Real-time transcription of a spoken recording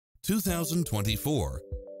2024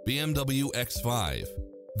 BMW X5.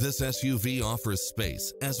 This SUV offers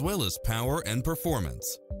space as well as power and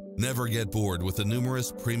performance. Never get bored with the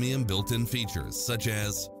numerous premium built-in features such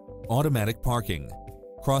as automatic parking,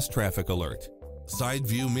 cross-traffic alert, side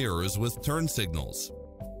view mirrors with turn signals,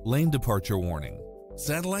 lane departure warning,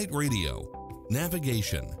 satellite radio,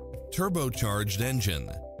 navigation, turbocharged engine,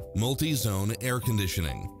 multi-zone air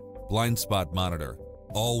conditioning, blind spot monitor,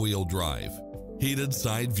 all-wheel drive, heated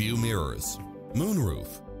side view mirrors, moonroof,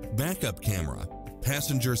 backup camera,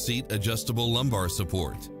 passenger seat adjustable lumbar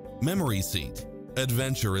support, memory seat.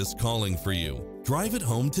 Adventure is calling for you. Drive it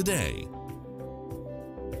home today.